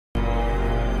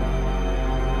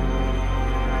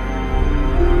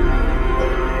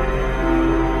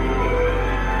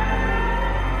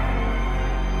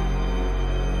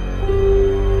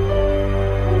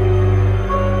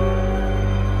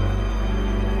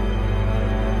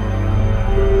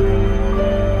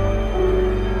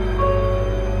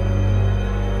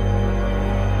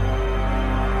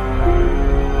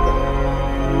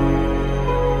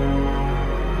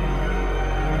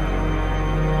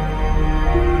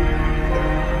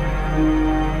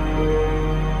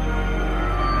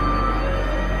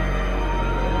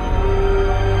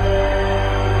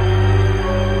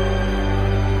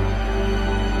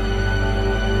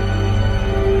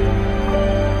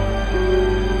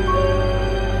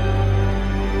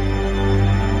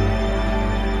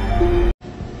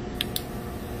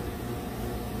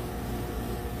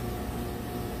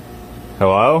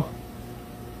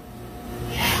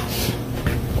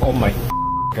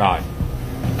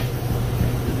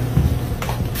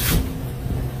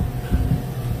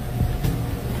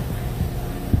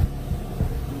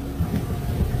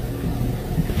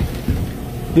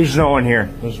There's no one here.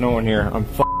 There's no one here. I'm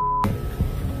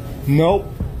Nope.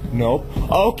 Nope.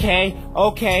 Okay.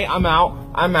 Okay. I'm out.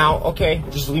 I'm out. Okay.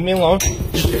 Just leave me alone.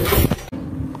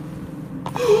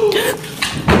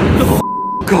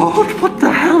 Oh, God, what the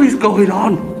hell is going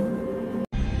on?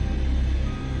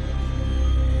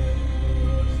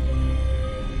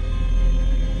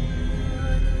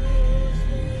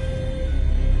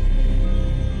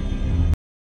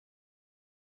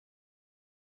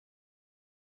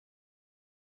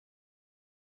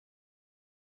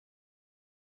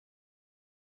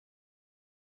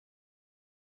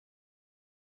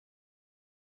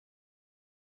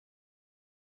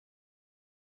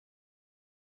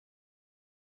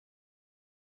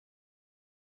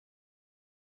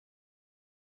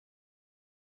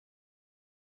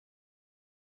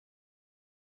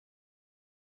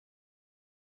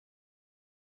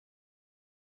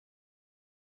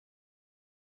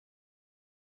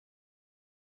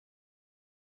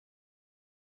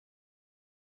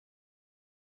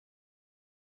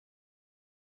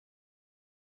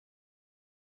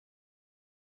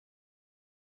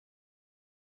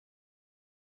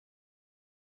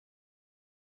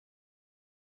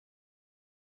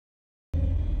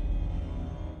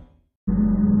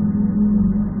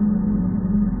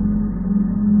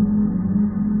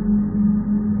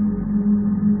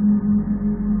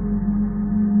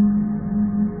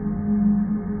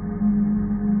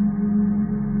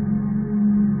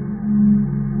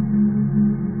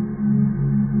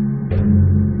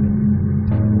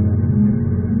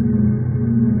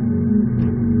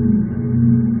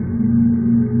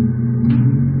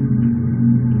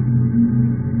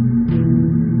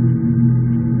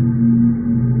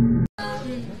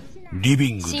リ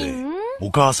ビングでお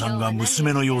母さんが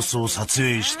娘の様子を撮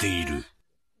影している。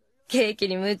ケーキ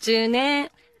に夢中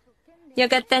ね。よ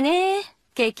かったね。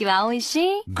ケーキは美味し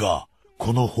い。が、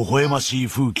この微笑ましい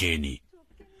風景に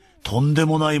とんで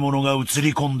もないものが映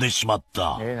り込んでしまっ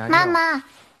た。ママ、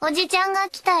おじちゃんが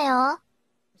来たよ。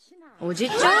おじ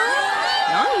ちゃん？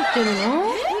何言ってる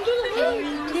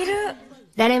の？いる。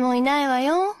誰もいないわ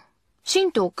よ。シ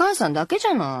ンとお母さんだけじ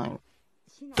ゃない。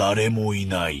誰もい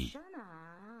ない。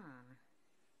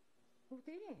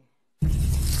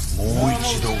もう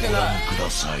一度ご覧くだ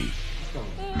さい。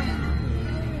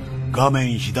画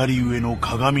面左上の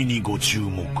鏡にご注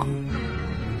目。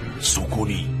そこ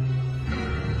に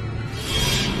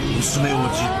娘を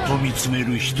じっと見つめ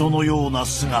る人のような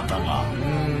姿が。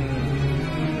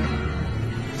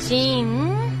シ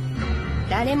ン、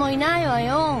誰もいないわ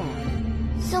よ。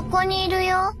そこにいる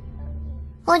よ。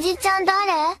おじちゃん誰？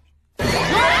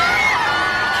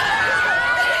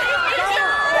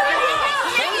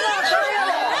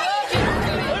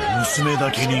娘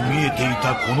だけに見えてい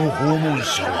たこの訪問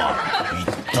者は一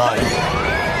体。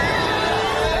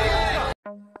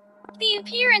The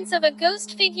appearance of a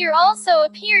ghost figure also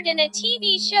appeared in a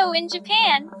TV show in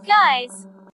Japan, guys.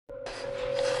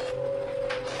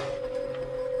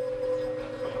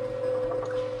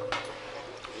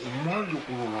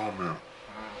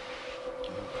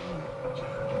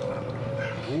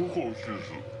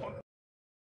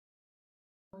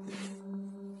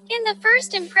 In the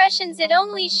first impressions it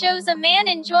only shows a man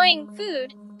enjoying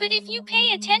food, but if you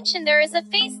pay attention there is a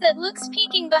face that looks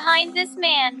peeking behind this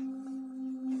man.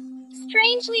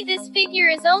 Strangely this figure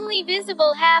is only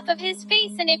visible half of his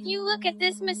face, and if you look at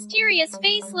this mysterious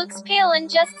face looks pale and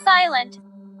just silent.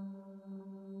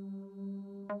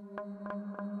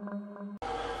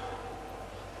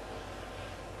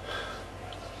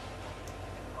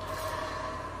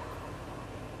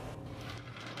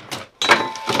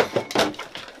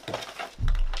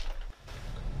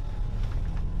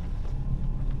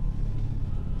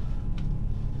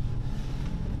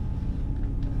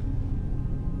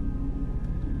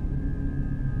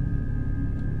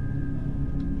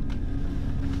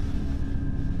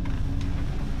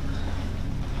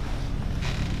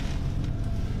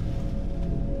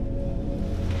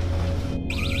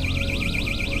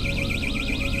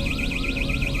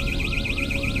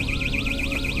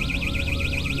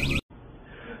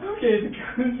 Okay, the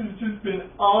ghost has just been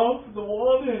off the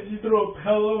wall, and she threw a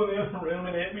pillow in the other room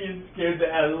and hit me and scared the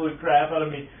absolute crap out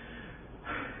of me.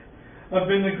 I've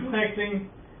been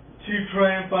neglecting to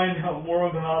try and find out more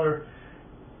about her,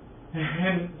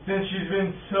 and since she's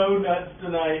been so nuts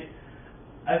tonight,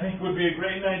 I think it would be a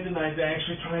great night tonight to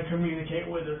actually try and communicate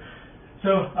with her.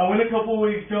 So I went a couple of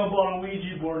weeks ago and bought a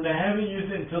Ouija board, and I haven't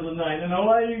used it until tonight. And a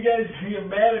lot of you guys are getting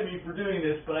mad at me for doing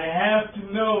this, but I have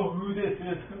to know who this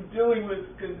is I'm dealing with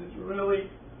because it's really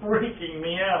freaking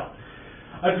me out.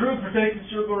 I drew a protective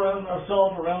circle around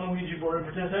myself around the Ouija board,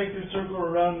 a protective circle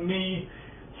around me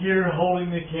here holding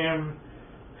the camera.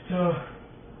 So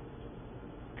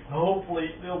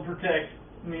Hopefully they'll protect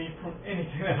me from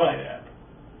anything that might happen.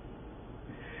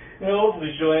 And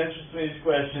hopefully she'll answer some of these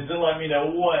questions and let me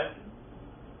know what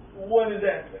is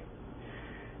happening.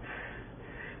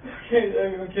 Okay,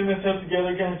 I'm gonna get myself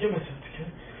together, guys. Get myself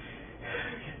together.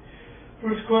 Okay.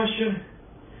 First question.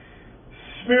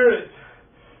 Spirit,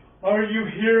 are you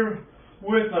here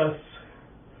with us?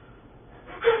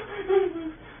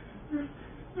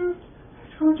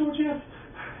 It's going towards you.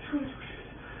 It's going towards you.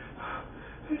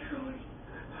 It's going.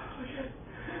 Okay.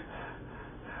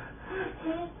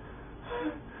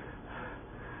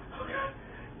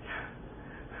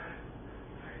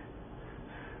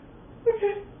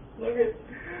 Okay. Okay.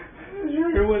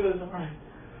 You're here with us, alright.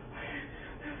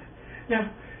 Now,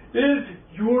 is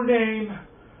your name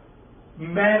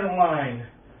Madeline?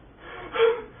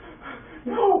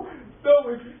 No,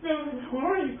 if you're Madeline, who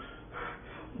are you?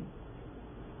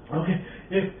 Okay,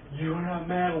 if you're not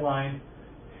Madeline,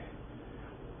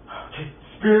 okay,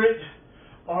 Spirit,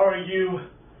 are you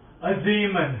a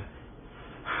demon?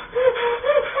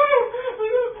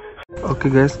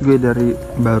 Oke guys, gue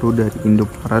baru dari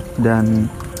Indomaret dan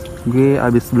gue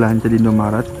abis belanja di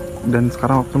Indomaret dan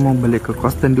sekarang waktu mau balik ke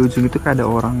kos dan di ujung itu kayak ada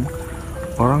orang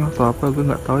atau apa gue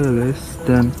nggak tahu ya guys,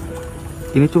 dan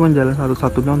ini cuma jalan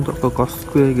satu-satunya untuk ke kos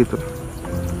gue gitu.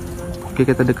 Oke,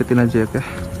 kita deketin aja ya, oke,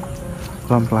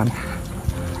 pelan-pelan.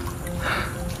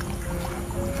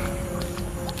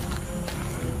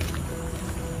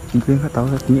 Gue nggak tahu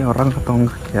ini orang atau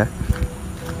enggak ya.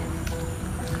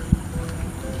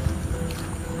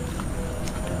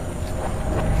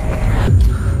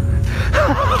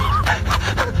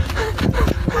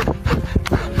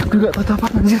 Gue gak tau apa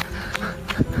anjir.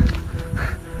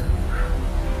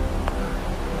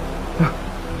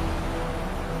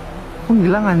 Kok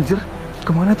ngilang anjir?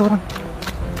 Kemana tuh orang?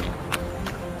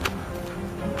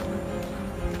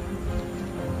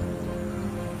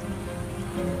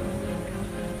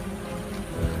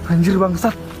 Anjir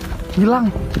bangsat.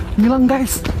 Ngilang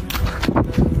guys.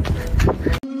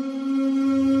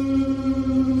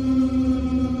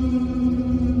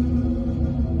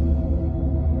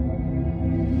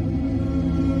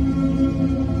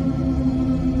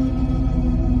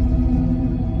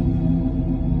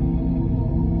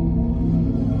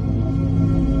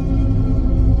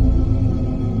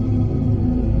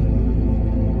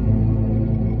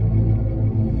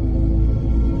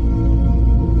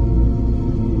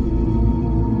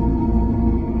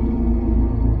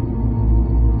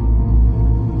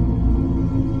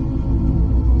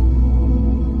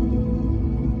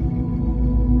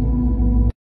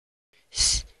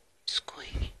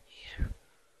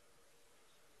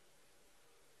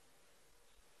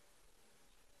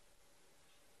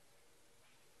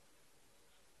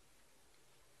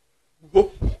 Whoop.